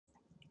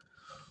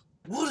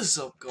What is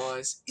up,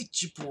 guys?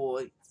 It's your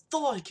boy,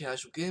 The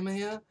Casual Gamer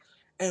here,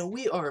 and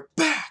we are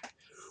back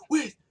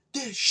with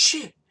this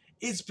shit.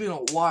 It's been a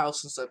while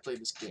since I played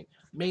this game,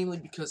 mainly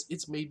because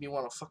it's made me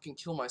want to fucking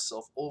kill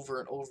myself over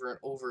and over and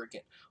over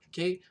again.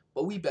 Okay,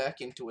 but we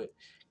back into it.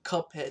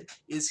 Cuphead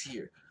is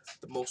here,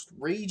 the most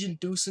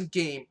rage-inducing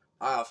game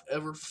I've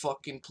ever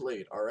fucking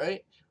played. All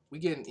right, we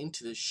getting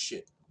into this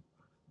shit.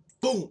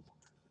 Boom.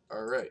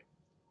 All right.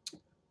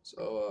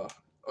 So,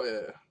 oh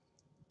yeah.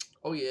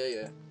 Oh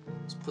yeah.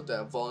 Let's put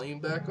that volume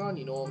back on,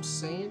 you know what I'm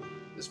saying?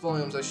 This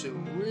volume's actually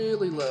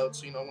really loud,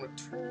 so I'm gonna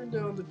turn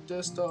down the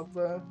desktop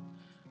volume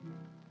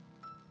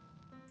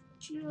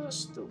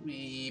just a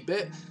wee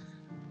bit.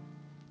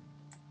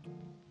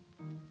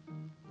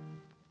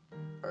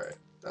 Alright,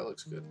 that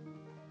looks good.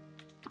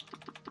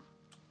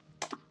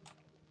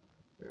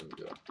 There we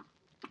go.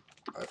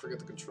 I forget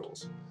the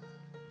controls.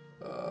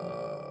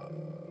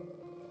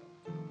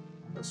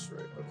 That's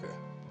right, okay.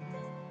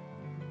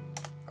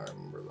 I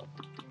remember them.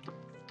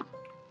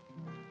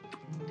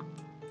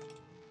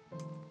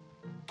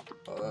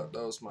 Oh, that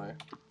was my...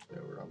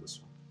 Yeah, we're on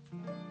this one.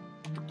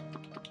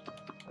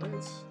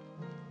 Alright.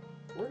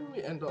 Where do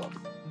we end off?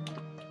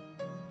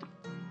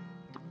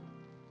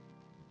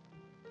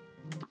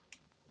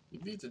 You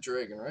beat the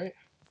dragon, right?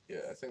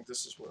 Yeah, I think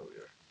this is where we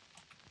are.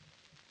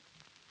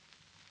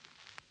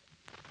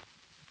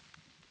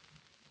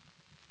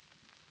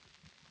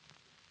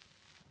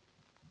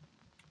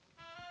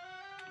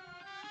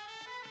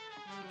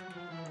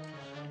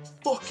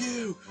 Fuck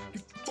you! You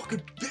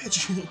fucking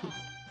bitch!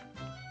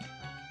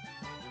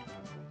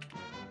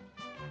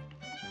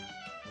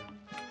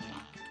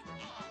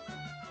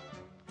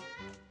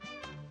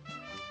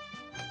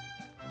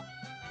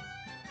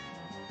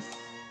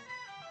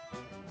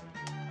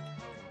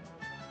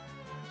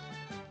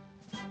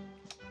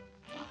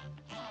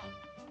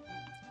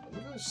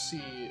 I'm gonna see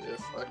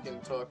if I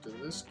can talk to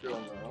this girl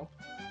now.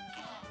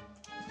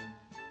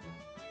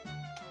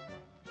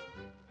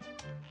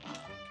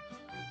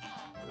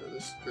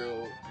 This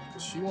girl,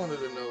 because she wanted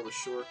to know the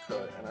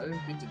shortcut, and I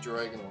didn't beat the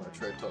dragon when I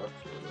tried talking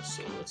to her,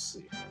 so let's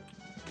see.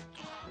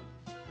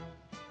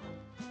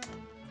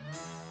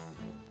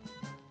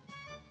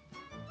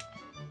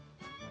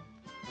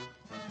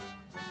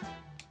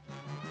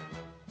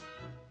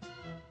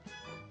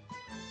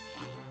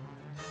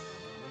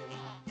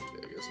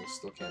 Okay, I guess I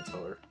still can't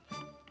tell her.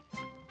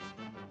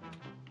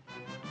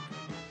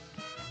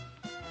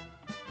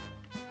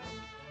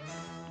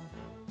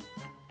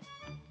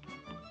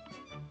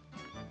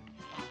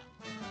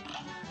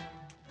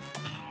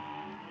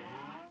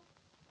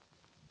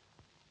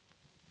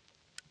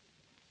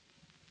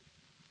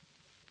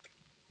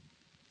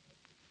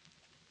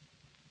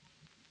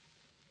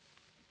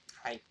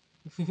 Hi.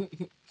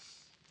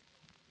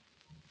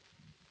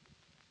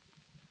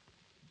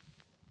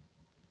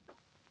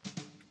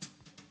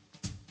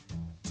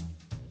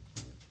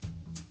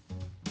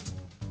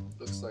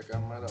 Looks like I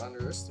might have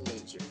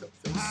underestimated your cup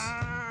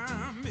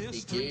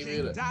face. He gave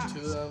it to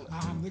them.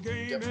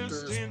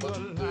 Depters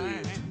but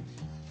blue.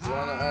 You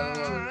wanna add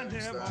another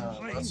next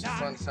time? Lots of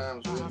fun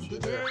times with you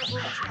there.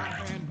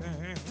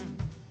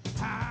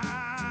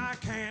 I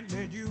can't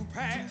let you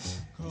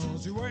pass,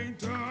 'cause you ain't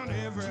done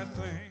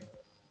everything.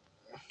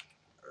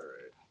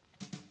 Alright.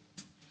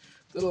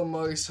 Little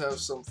mugs have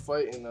some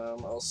fight in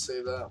them, I'll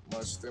say that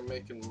much. They're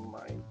making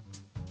my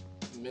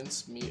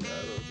mincemeat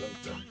out of them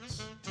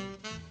things.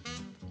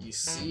 You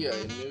see,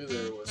 I knew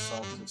there was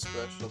something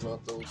special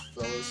about those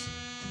fellas.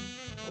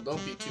 Well,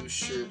 don't be too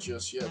sure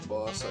just yet,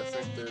 boss. I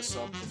think there's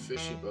something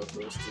fishy about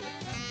those two.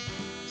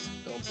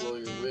 Don't blow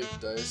your wig,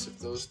 Dice. If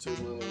those two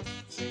little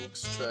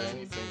finks try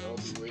anything, I'll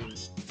be waiting.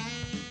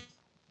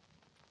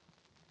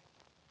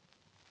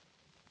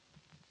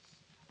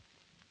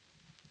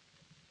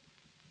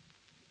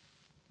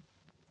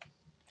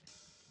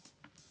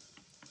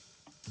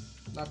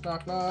 Knock,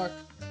 knock, knock.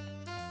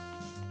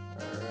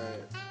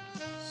 Alright.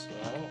 So,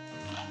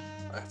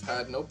 I've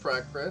had no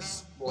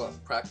practice. Well,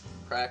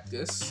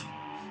 practice.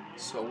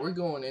 So we're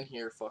going in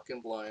here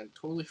fucking blind.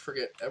 Totally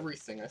forget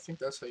everything. I think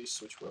that's how you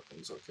switch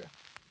weapons. Okay.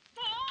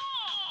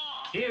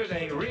 Here's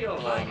a real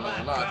high class.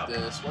 No, not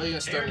this. Why are you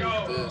gonna start me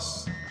with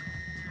this?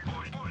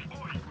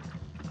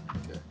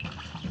 Okay.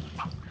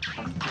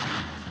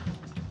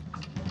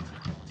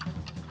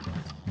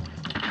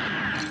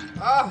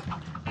 Ah!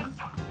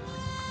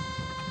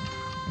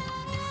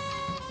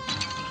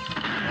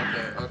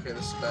 Okay,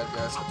 this is bad,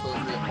 guys. I totally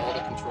forget all the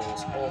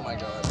controls. Oh my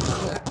god.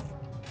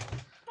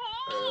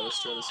 Alright,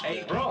 let's try this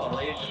again. A brawl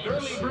is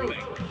surely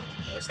brewing.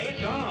 It's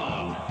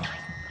on.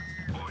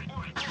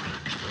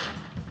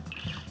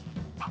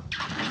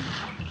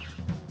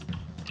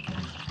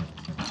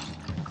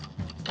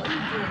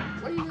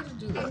 Why are you gonna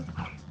do that?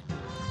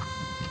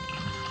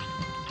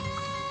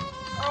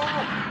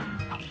 Oh!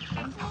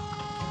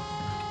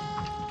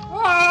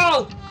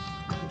 Oh!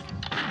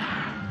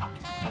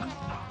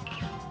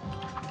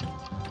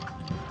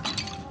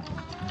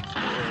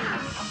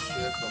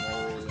 Shit, I'm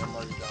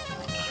already down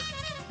one.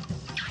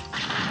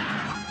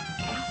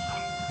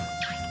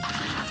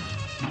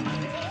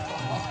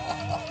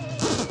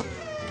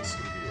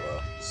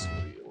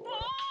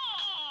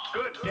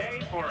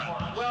 for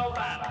us. Well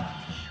done.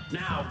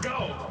 Now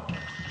go.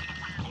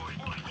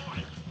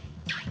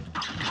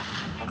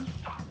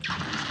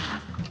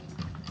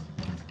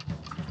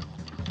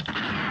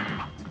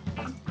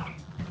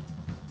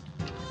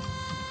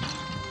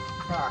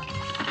 Fuck.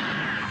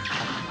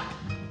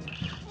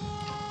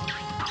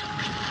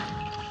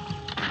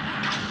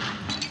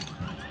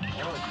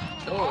 Oh,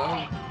 kill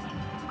him.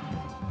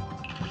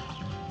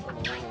 Got a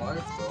little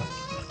life though.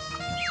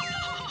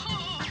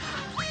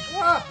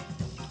 Ah!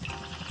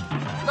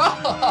 No!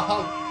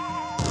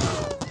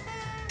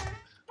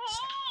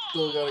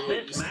 Still gotta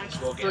get This these match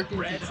will get freaking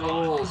red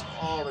controls.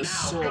 hot. Oh, they're Now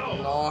so go.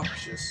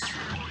 obnoxious.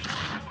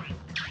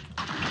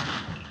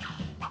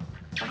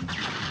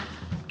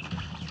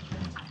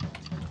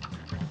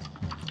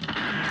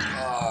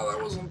 Ah,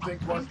 that wasn't a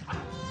big one.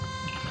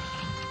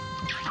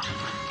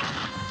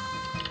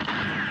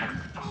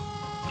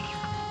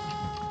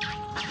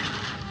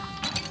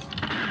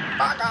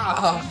 Back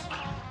off!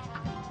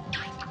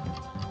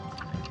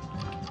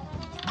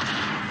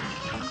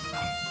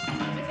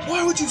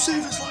 Why would you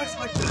save his life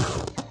like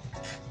that?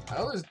 I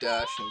know there's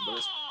dashing, but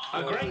it's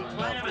A probably great not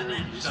slam and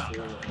very then useful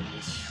some. in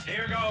this.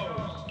 Here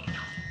goes.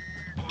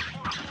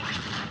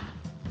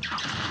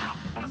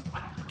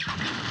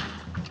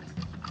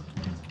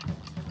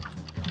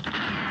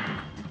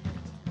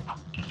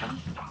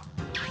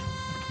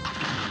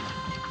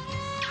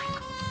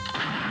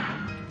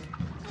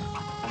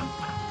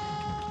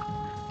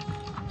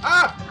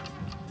 Ah!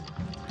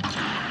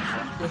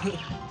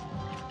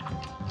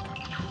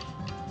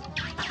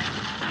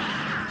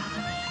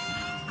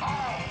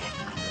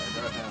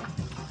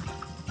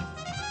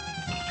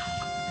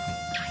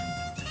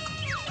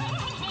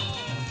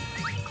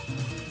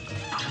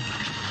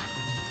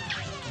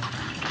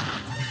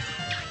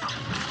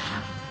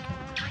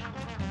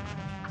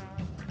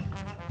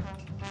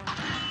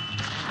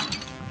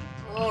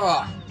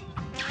 Ugh.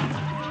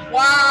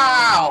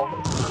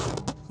 Wow!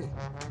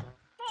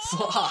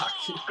 Fuck.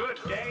 Good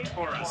day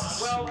for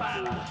us. Well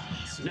done.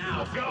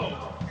 Now go.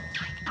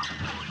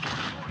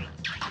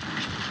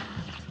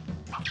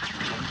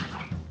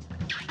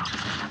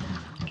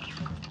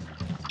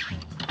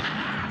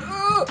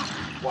 Ugh.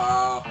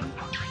 Wow.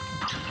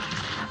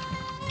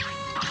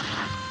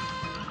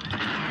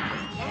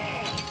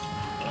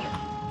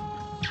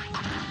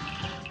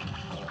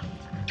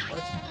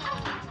 What?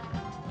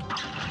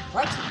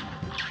 What?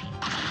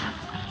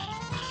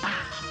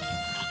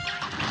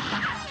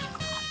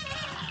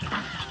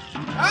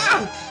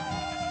 Ah!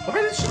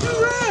 Why did she do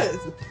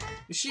that?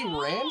 Is she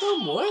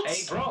random? What?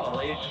 A brawl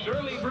is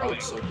surely I'm brewing.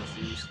 so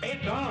confused.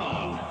 It's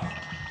on.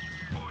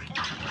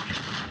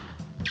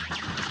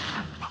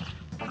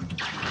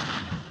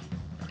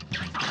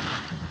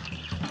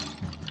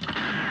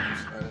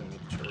 I didn't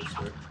need to charge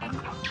there.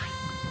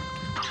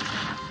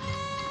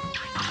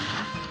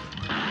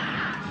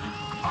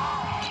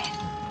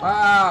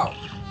 Wow!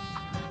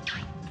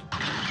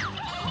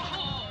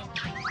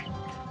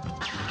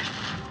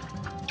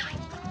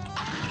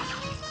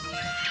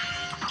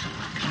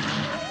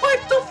 What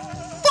the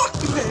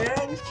fuck,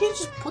 man? You can't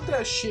just put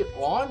that shit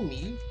on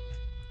me.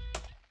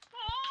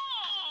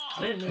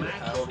 This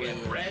match will get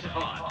red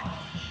hot.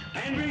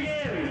 And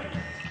begin.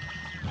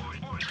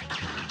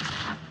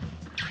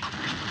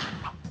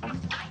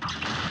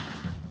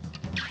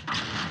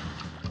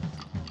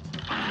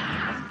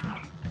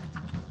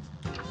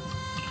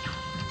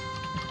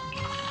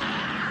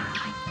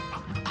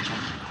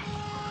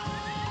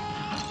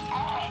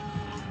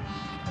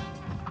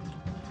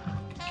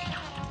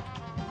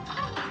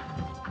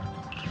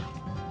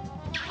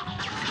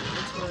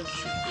 That's what it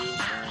should do,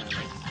 man.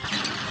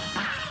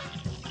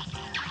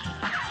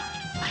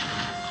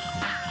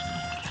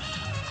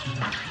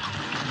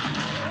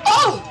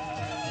 Oh!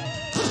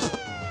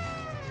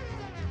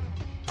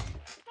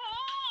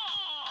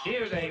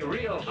 Here's a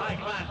real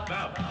high-class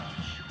bout.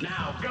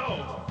 Now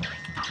go.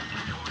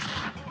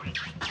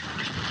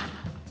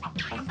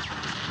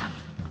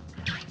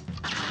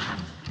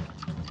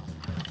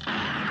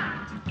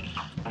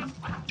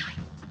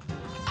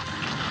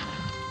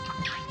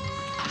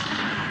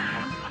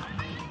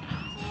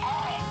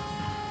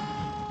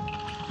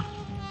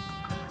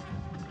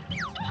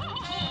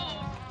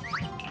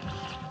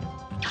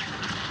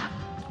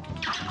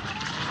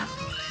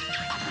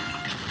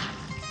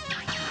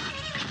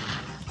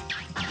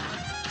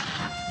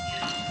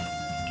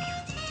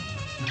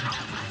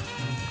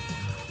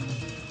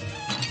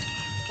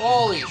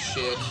 Holy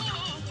shit.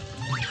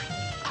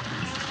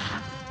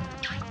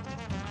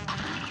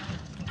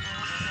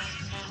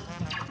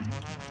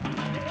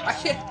 I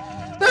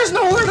can't. There's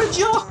nowhere to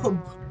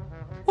jump!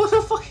 What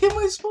the fuck am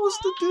I supposed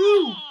to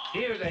do?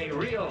 Here's a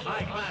real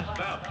high-class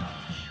bout.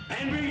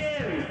 And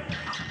begin.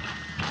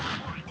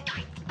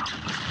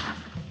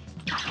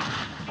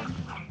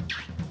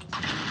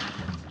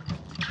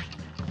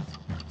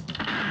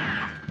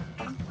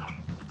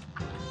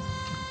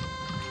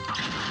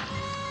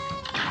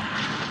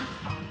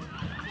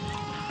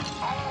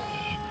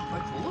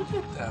 Like, look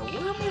at that.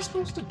 Where am I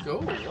supposed to go?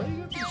 Why do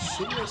you have these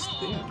shitty-ass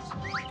things?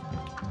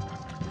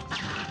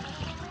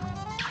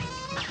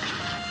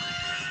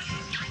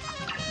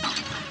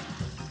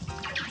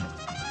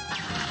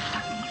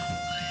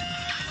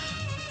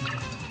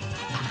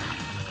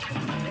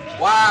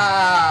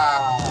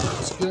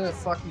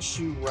 fucking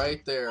shoe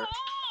right there.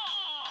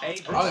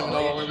 Hey, I don't even know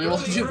if I'm gonna be able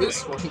to do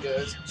this one,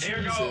 guys.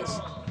 Here Jesus.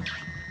 goes.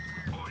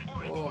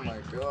 Oh my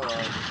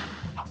god.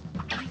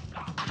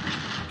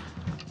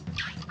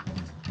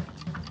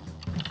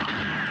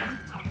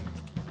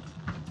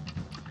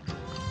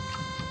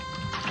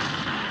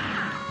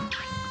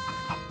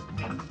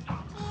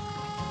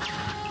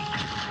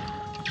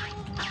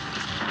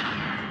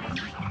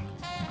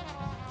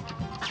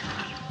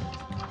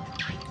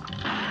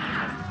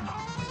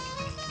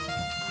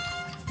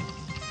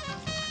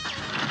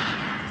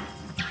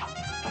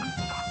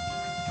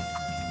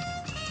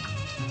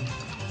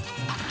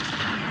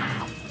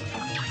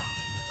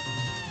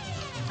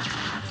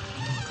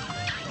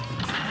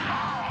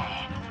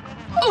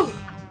 Oh!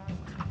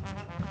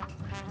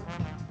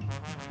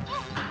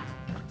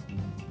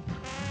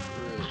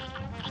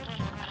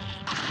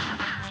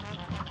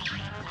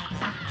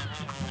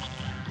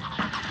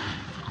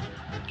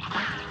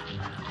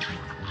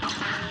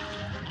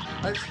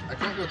 I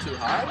can't go too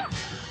high?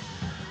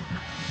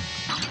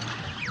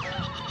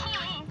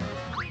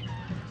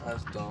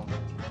 That's dumb.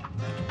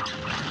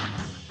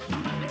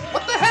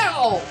 What the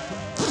hell?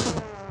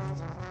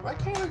 Why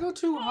can't I go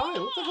too high?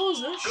 What the hell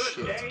is that Good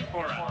shit? day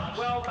for a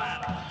well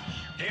battle.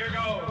 Here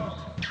goes.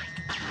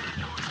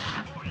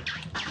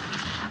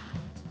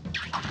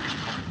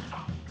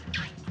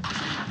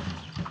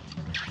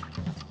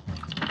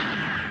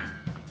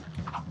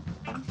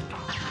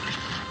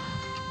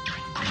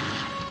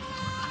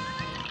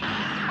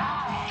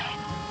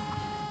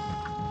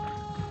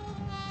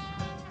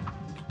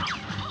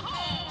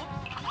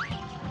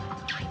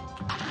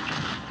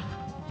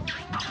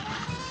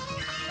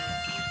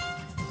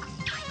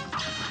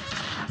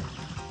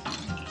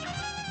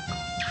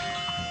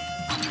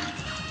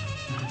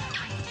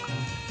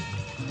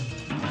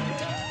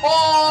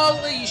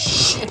 Holy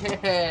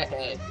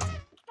shit!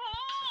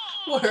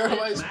 Where am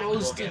I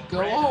supposed to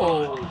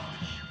go?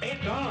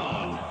 It's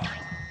on.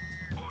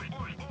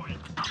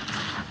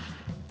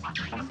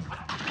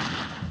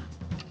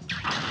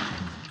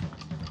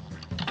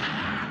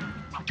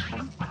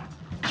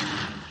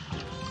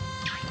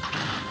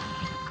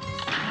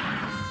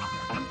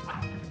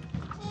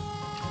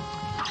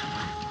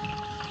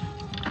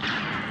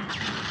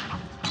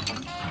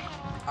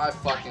 I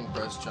fucking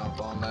press jump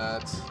on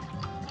that.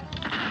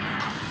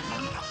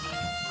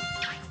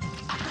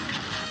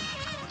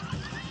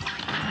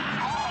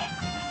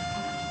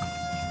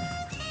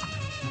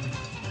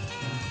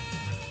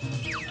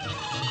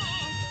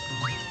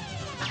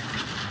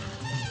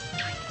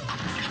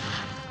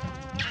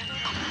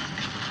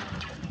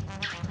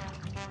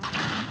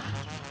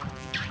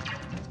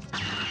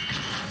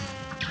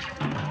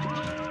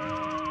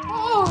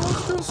 Oh, I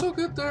was doing so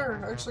good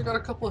there. I actually got a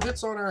couple of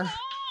hits on her.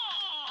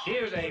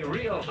 Here's a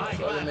real high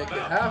So I class make it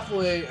bout.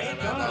 halfway, and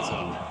then that's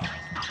it.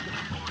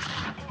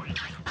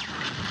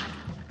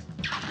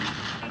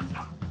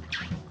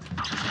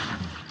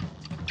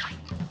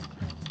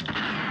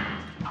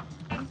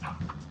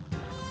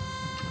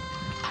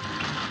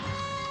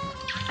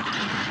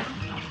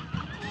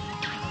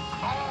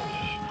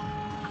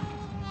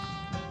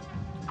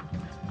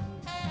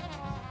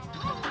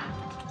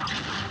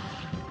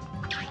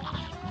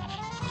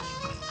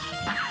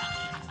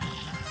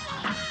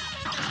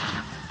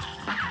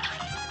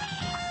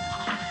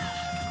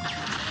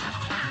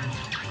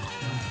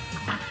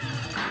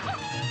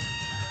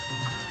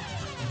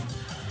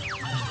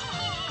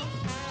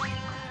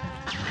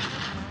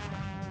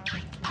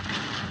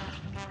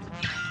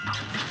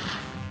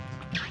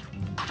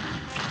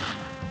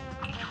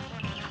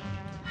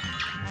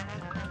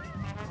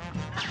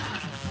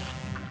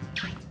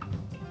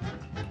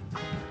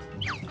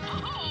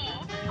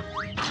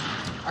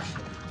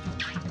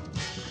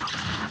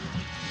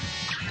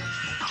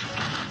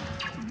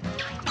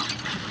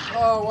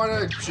 Oh, why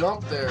did I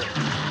jump there?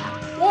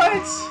 What?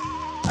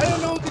 I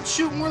didn't know it could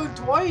shoot more than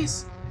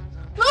twice.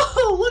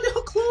 No, look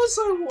how close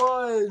I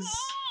was.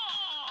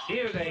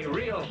 Here's a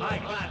real high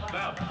class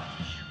bout.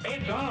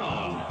 It's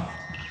on.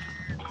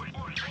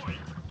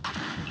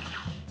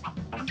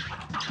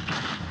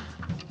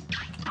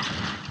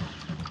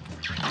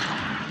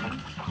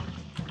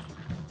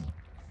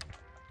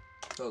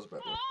 That was a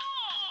bad one.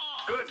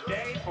 Good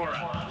day for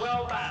a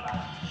well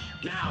battle.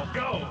 Now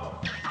go.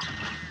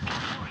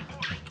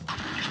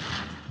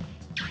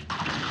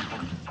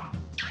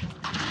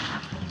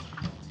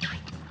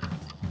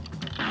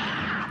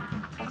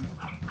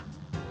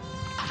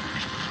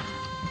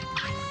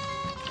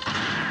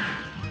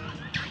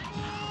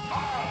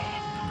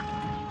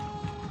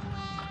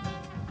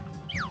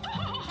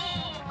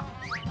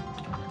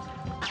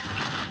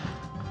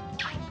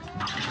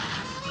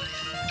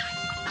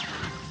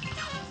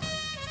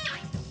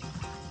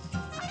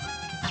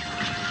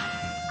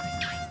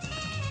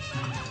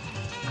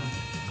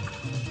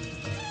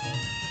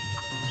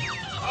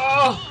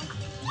 Oh!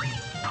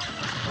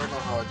 I don't know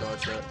how I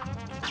dodged that.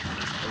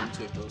 I will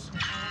take those.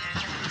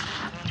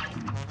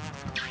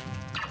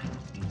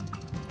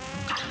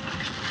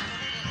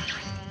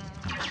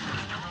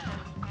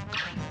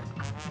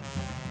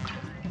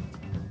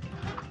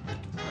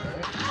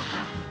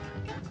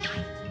 Alright.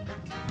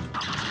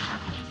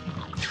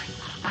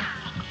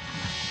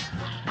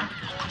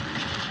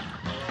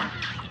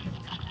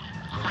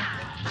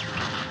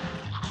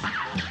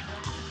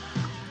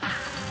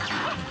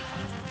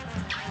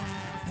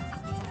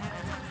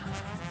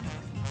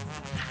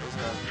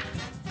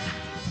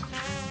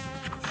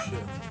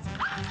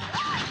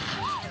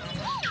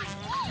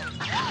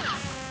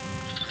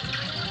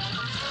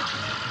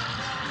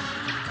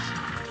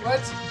 What?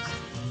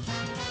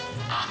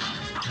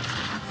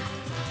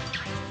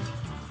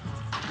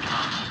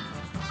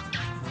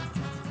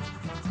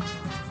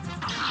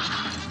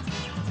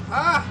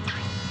 Ah!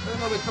 I didn't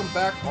know they come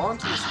back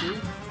onto the screen.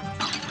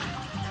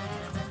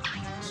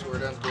 Swear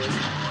down, boys.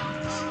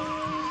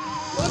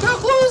 Look how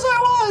close I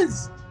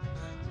was!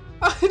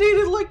 I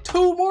needed like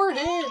 2 more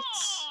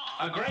hits!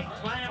 A great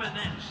slam and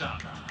then some.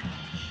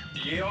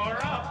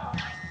 You're up.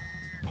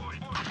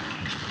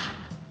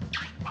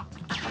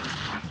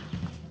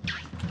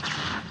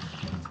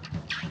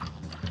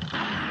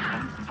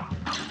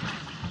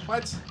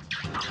 What?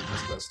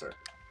 Let's go start.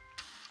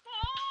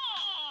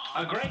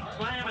 A great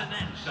slam and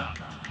then some.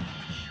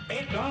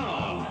 It's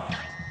on.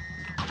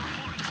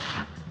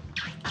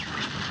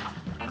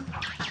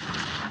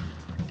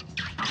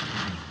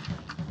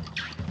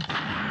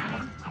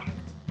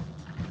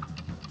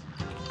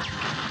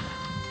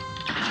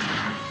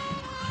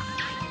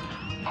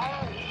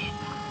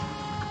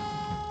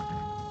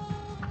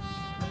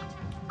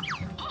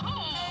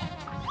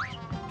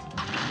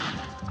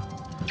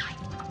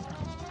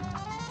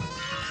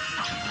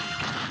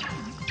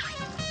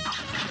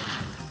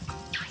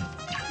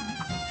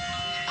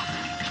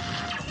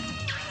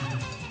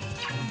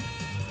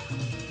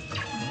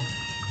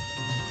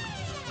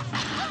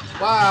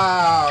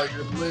 Wow,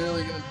 you're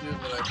literally gonna do me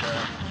like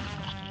that.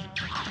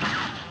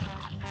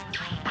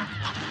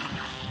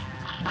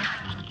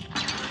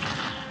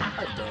 I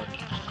don't.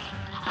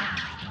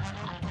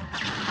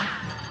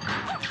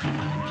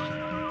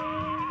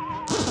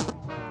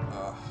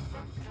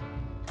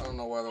 I don't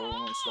know why that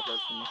one was so hard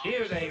for me.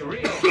 Here's a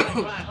real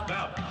high-class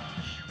bout.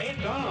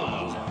 It's on.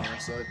 On the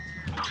outside.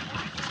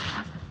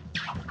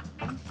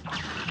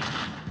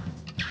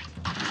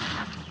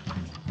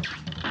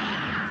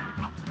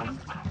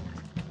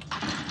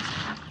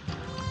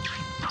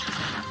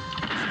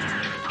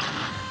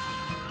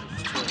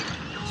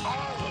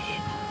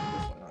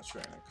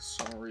 For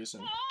some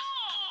reason.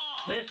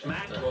 This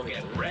match will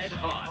get red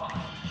hot.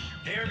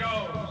 Here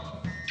goes.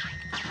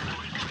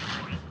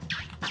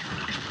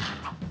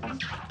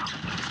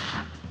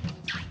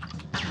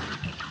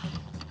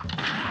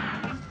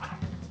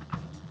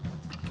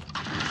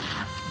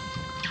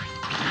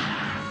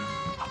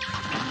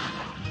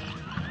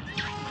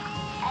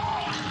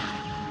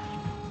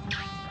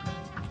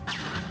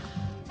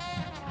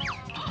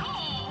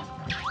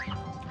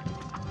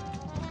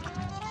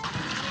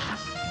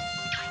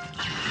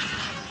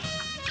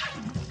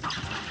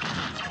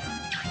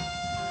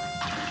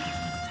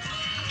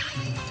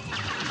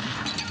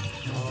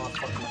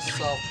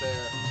 Myself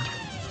there.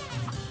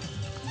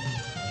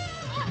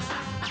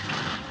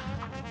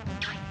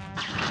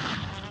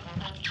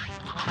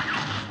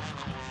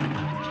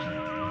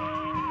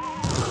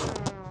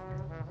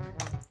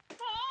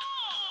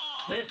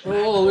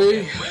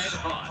 Holy!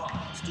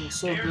 Just doing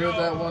so good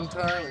that one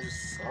time, I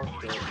just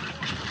fucked up.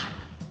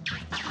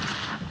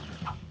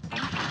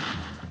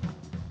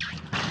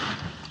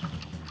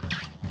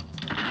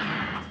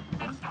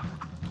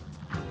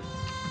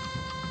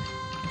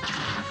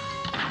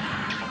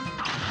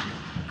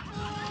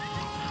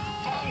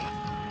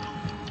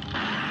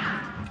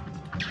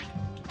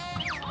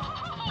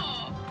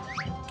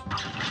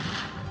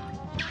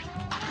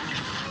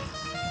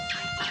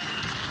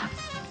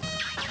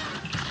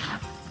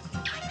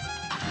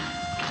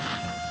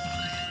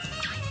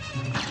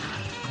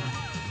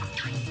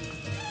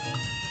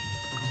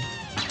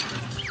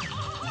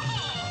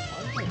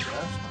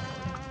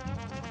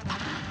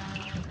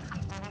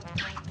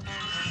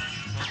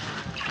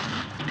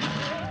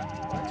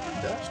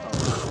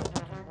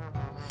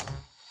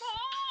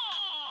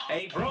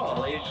 A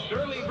brawl is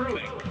surely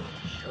brewing.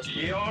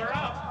 You're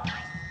up.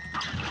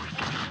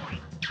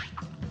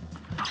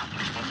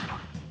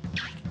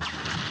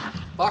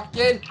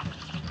 Fucking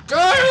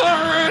die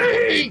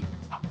already!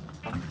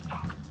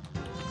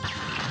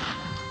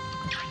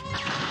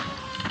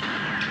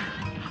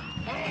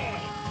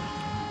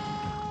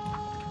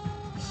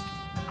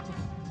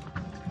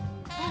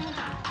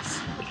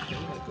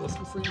 That goes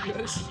for you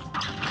guys.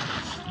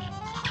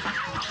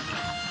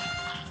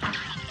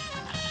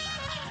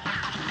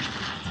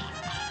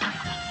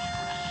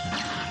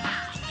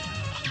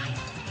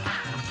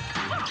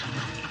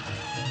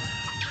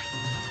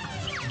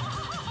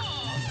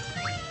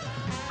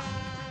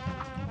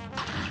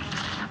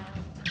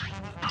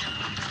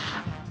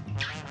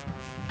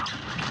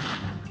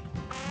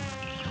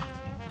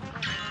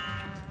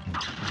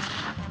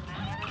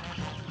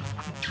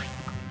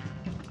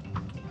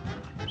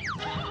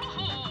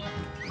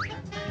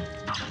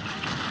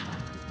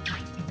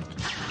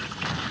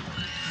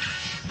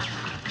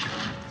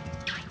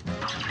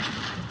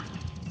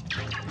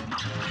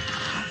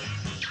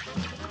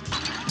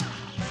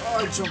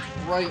 I jumped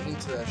right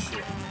into that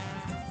shit.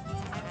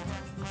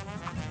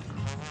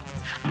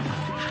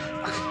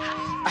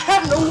 I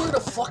have nowhere to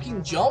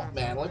fucking jump,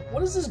 man. Like,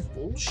 what is this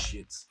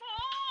bullshit?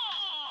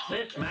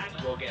 This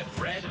match will get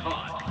red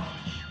hot.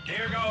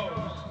 Here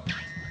goes.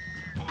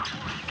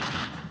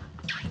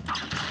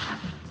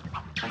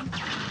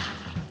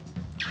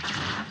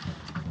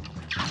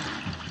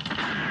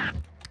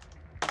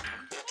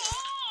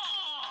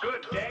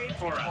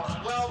 for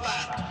us. Well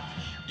done.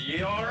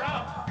 You're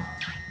up.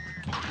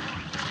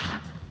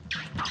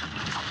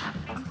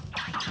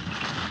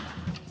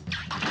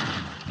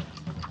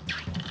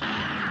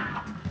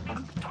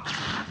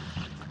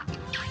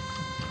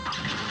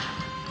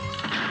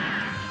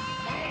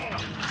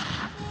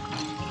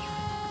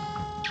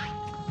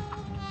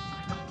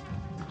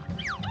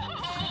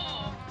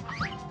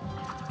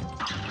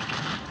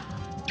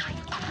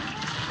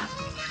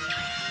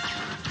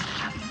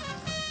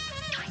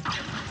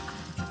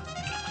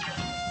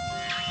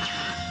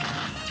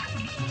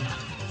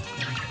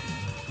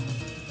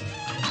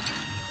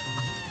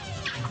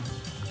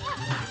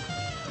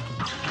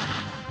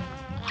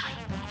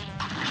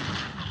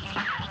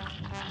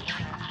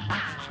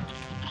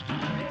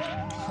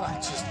 I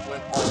just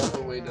went all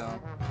the way down.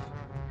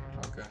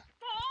 Okay.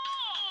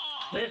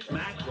 This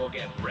match will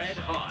get red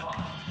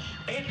hot.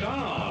 It's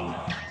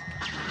on.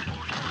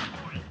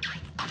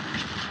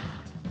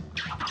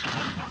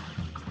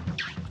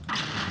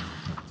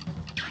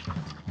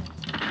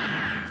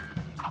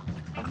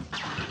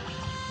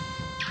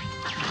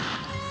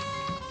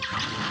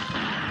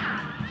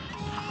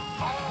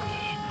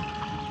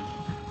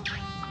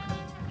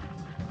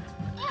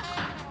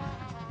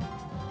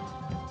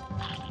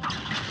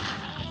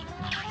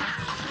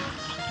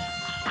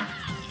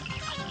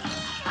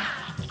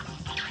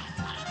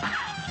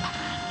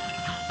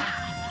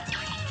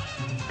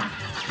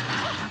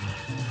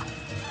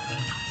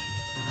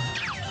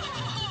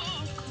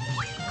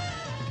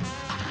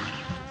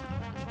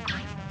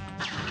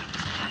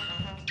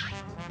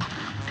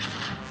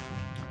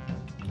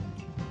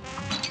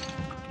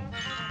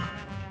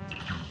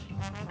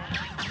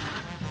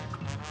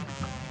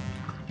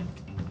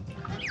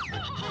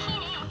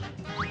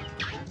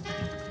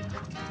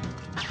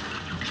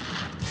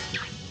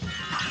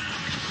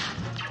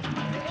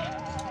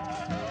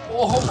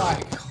 Oh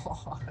my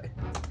god.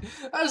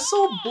 That's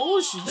so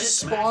bullshit. It just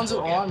spawns it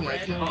on me. I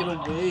can't get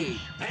away.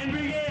 And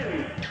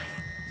begin.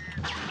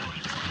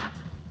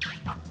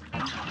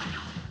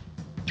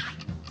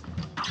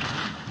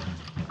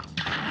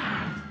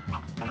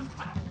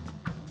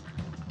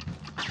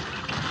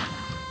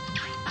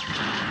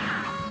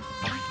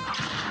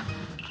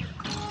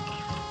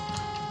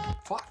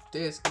 Fuck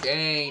this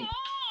game.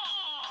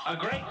 A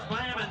great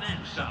slam and then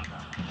some.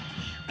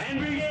 And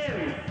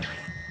begin.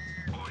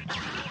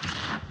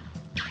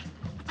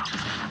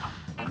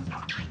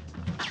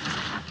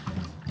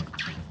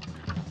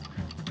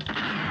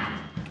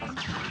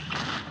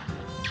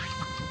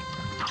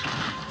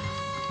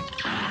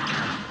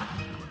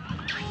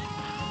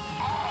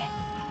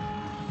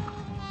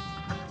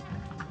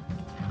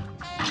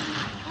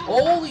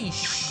 Holy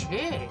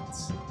shit.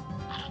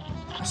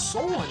 That's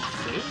so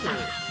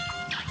unfair.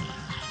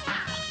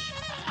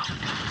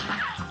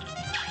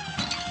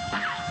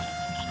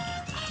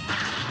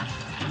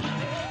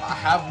 I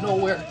have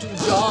nowhere to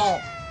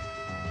jump.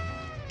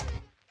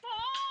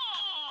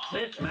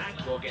 This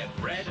match will get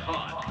red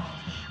hot.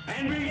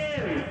 And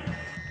begin.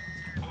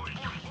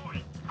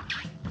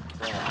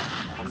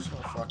 I'm just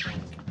gonna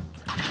fucking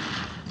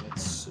commit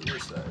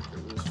suicide for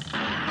this.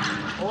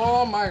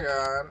 Oh my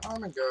god. Oh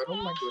my god. Oh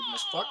my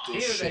goodness. Fuck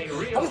this Here's shit. a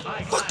real I'm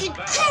high fucking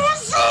class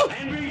cancel!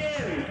 and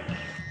begin.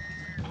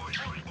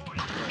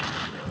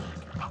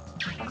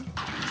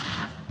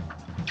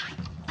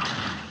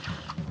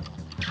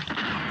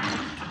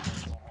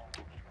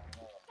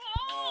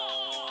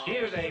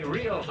 Here's a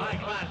real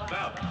high-class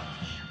bout.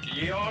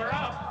 You're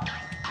up.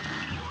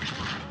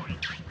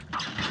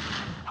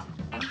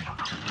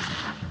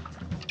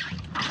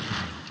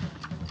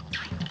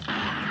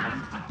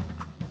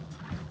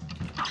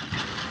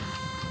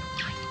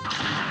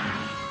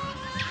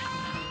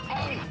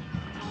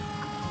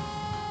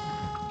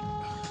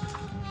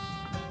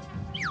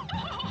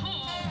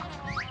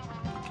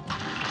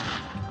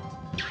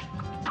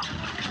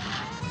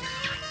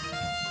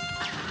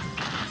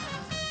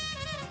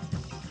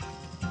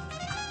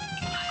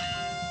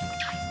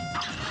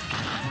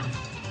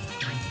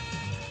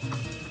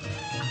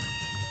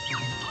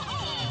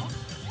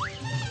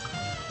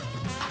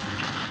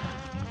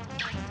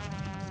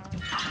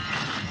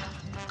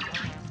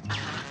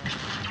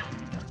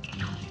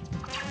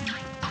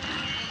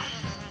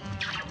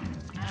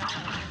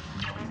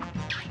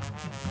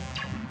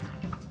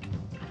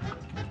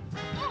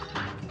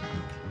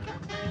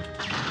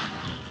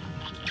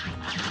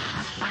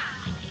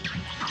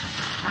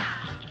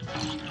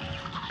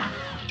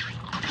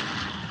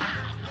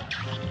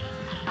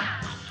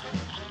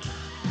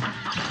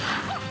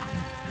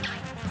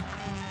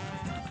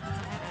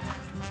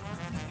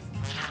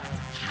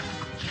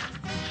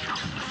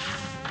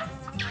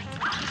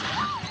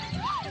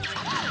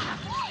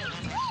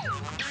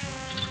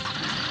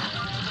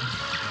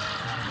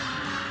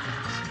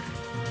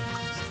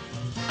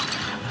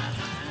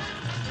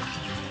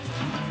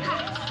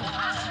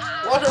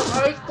 What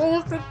am I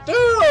supposed to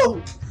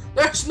do?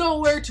 There's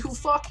nowhere to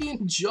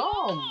fucking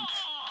jump.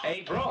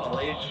 A brawl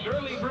is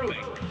surely brewing.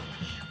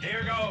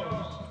 Here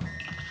goes.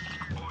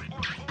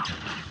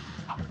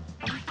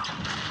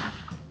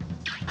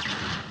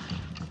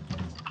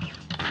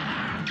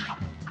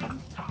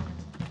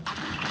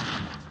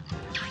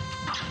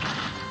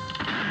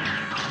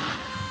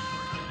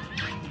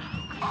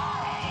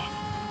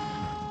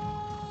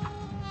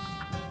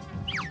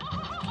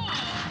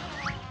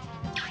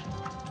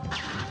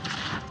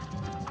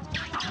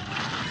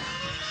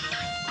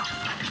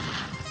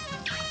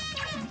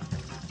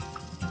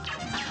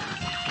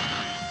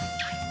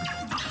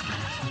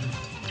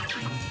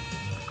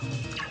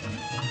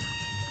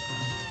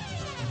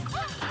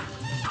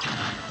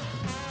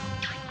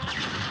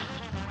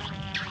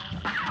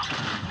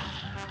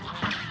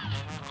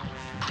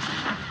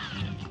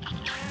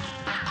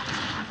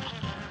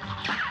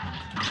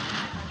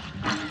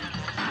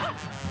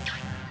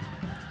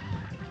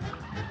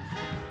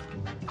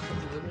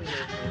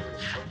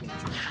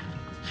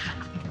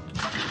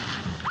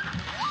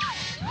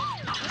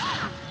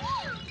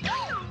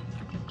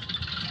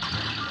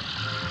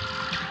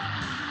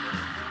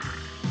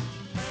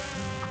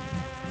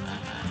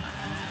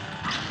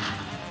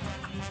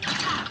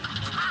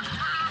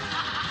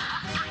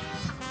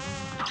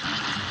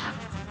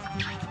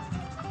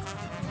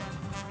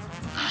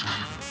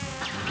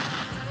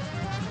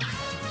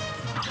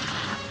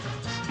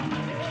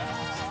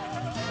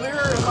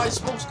 am I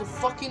supposed to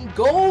fucking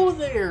go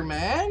there,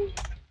 man?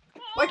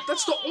 Like,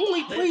 that's the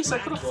only place I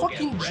could have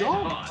fucking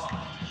jumped.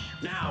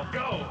 Now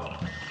go!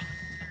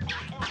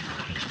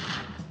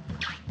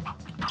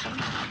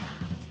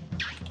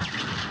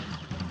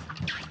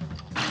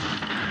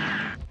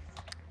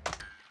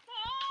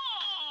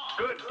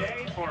 Good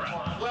day for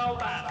us. Well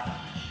battled.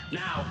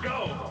 Now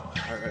go!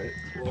 Alright,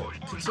 well,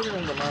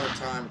 considering the amount of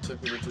time it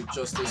took me to do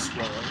just this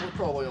one, we're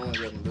probably only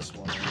getting this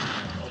one.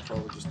 I'll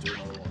probably just do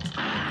another one.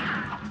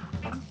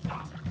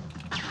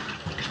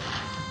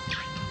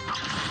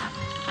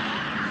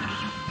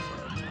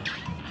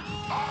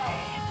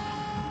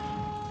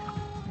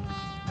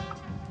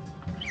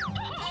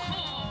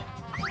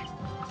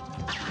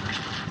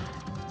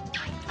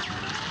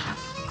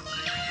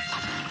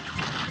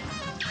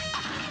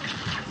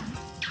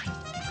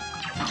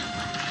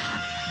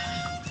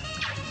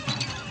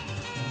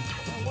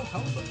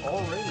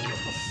 Already? What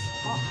the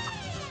fuck?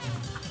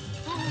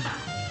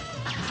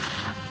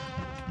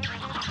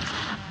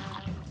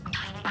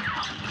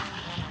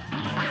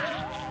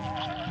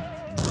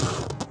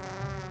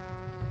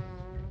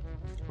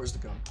 Where's the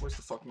gun? Where's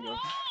the fucking gun?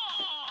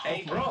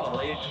 A brawl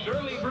is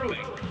surely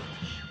brewing.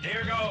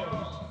 Here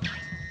goes.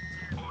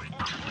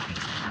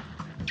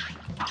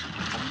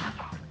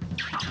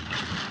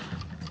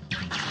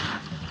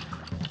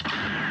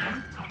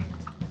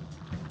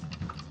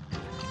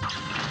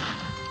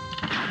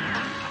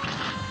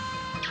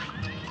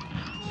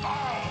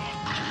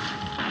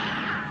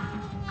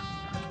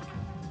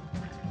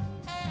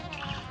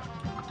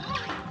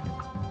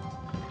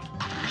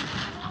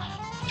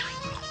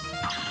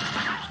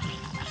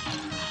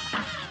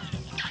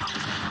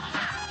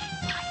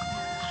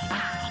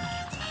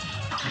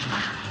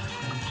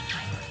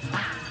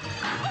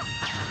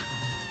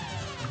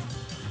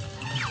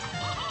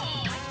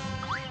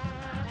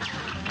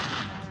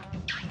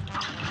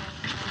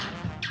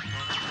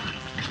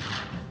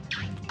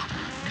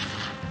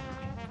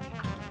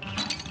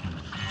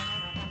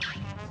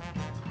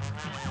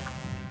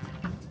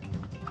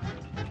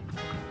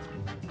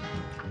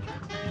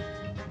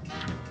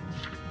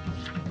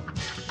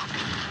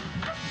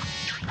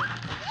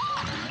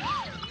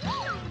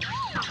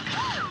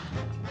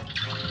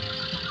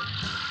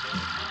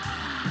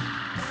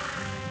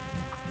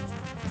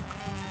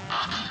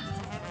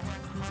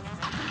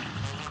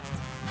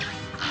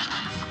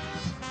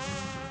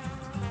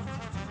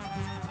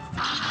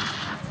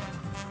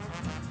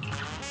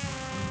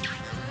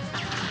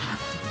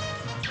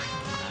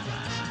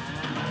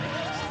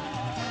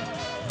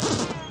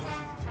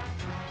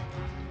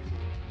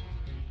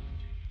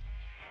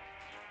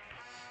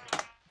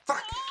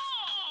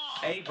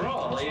 A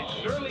brawl is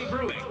surely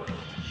brewing.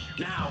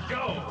 Now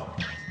go!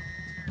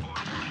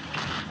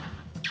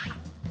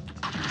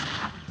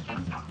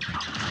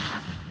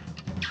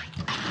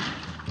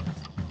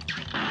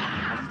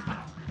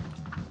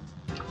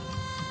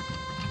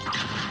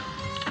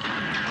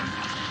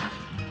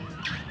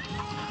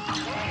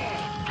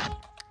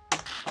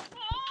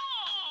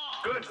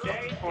 Good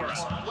day for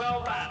us.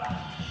 Well battled.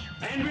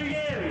 And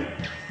begin!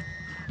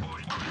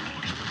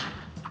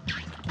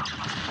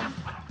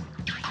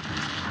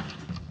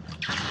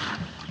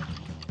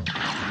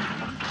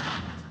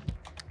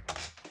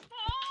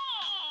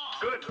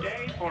 Good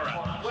day for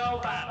us. Well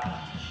battled.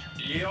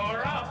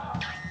 You're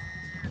up.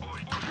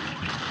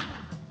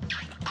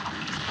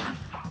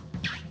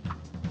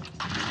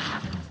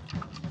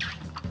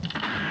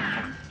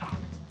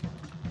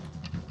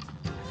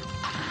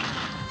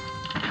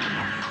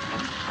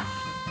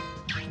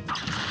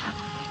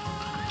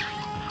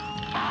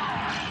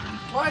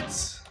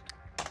 What?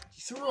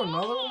 He threw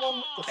another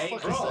one? What the A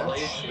fuck brawl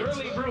is is that shit?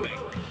 surely brewing.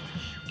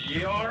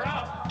 You're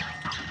up.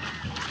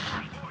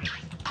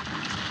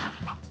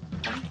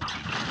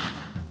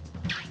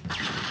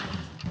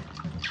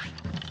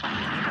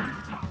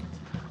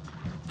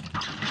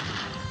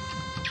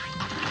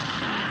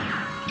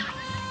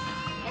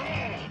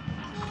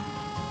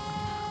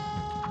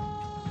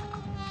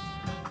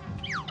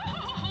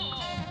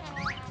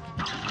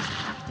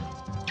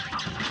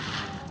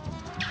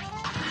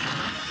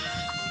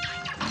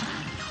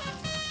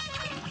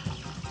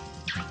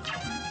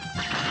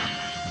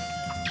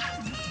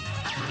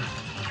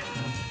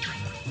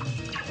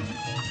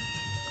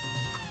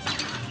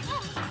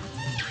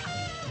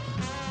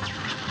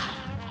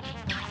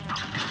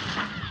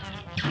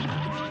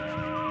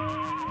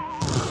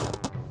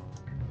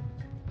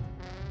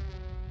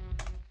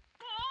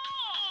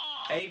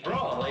 A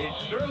brawl is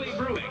surely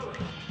brewing.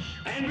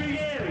 And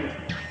begin!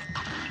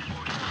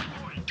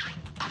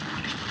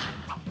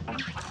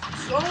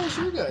 So how was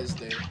your guys'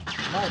 day?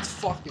 Mine's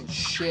fucking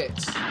shit.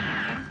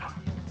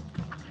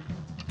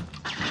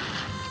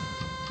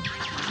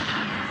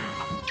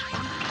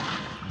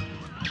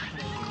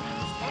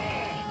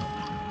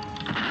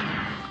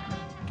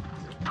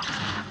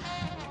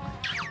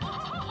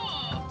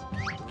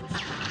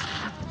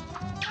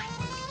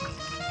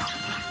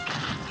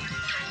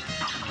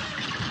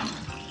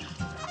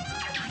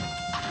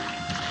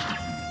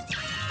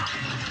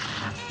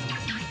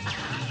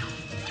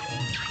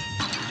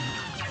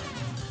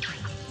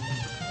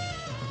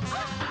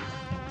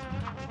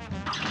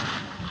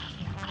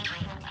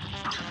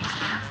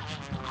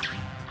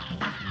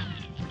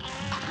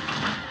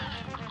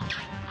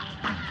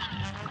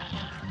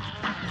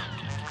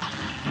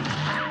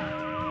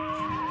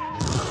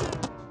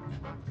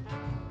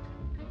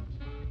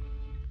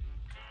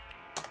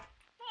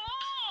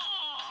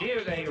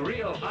 is a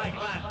real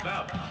high-class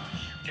bout.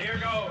 Here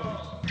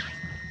goes.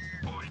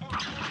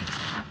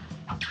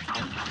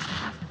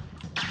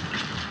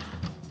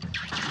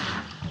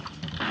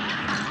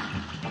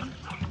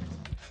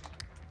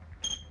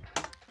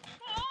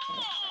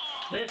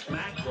 This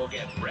match will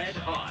get red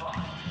hot.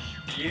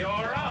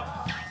 You're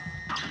up.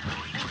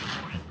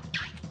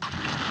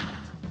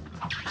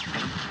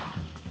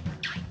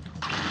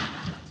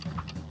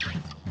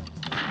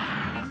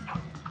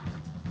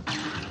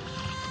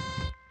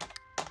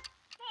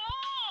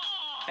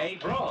 A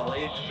brawl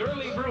is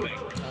surely brewing.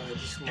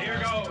 This is my Here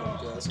last goes. time,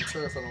 guys. I'm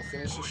sorry if I don't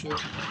finish this shit.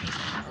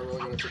 I really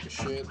gotta take a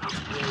shit.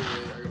 It's really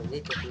late. I gotta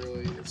wake up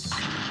early. It's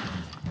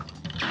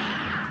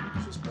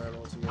just bad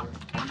altogether.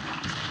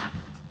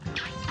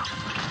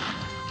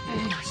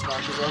 It's not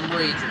because I'm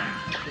raging.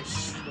 I'm fucking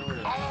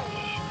swearing.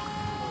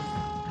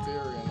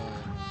 Very annoying.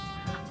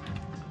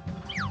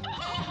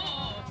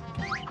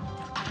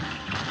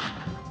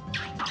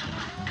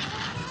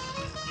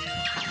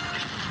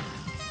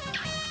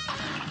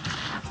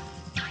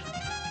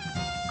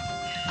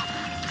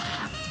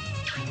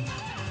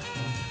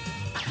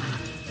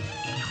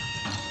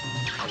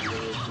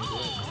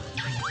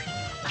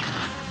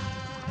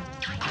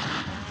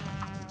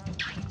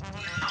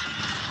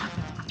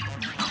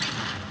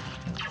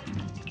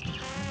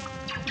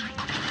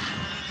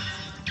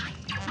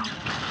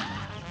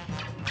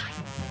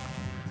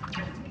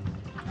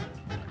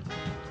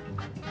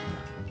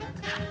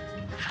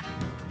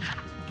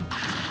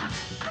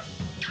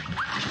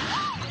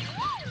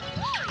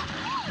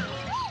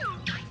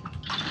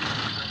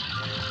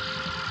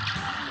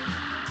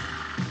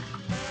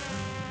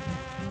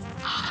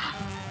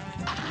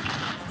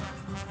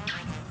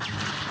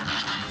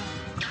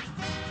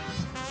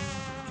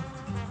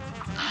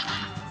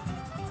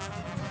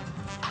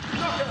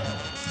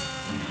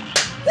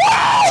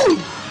 Woo!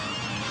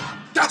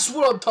 That's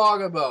what I'm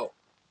talking about.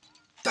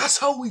 That's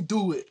how we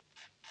do it.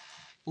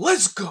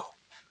 Let's go.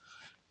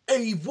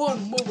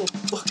 A1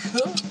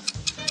 motherfucker.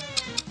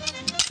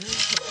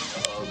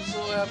 Oh, I'm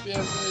so happy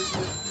I finished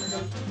it. I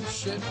gotta do this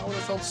shit. I would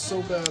have felt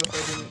so bad if I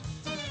didn't.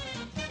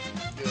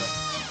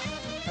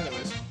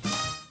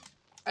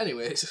 Yeah.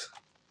 Anyways,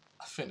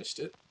 I finished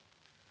it.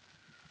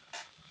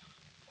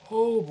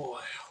 Oh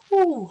boy.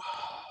 Whew.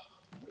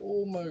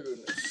 Oh my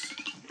goodness.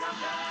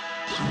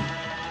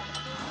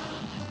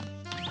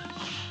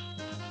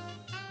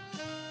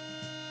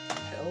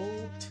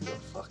 Hell to the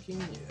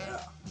fucking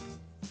yeah.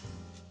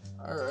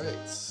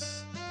 Alright.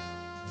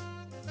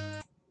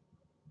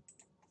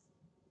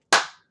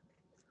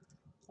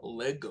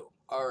 Lego.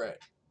 Alright.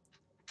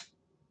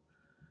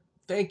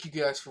 Thank you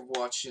guys for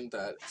watching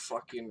that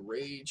fucking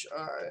rage.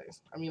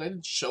 I mean, I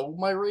didn't show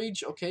my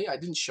rage, okay? I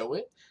didn't show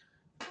it.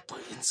 But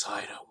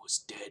inside I was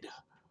dead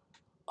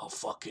of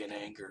fucking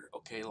anger,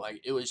 okay?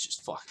 Like, it was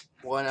just fucking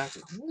one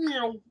after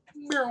meow,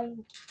 meow,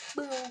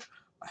 meow.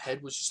 My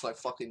head was just like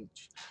fucking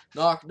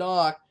knock,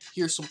 knock.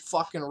 Here's some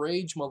fucking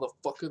rage,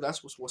 motherfucker.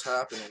 That's what's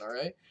happening,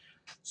 alright?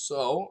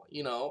 So,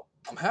 you know,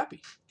 I'm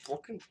happy.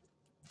 Fucking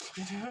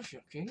happy,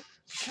 okay?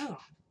 Yeah.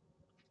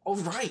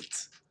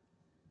 Alright.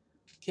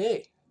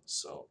 Okay.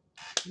 So,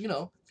 you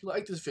know, if you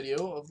like this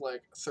video of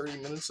like 30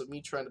 minutes of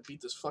me trying to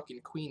beat this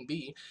fucking queen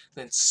bee,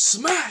 then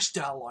smash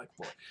that like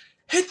button.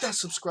 Hit that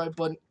subscribe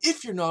button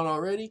if you're not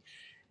already.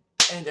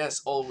 And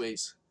as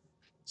always,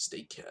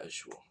 stay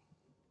casual.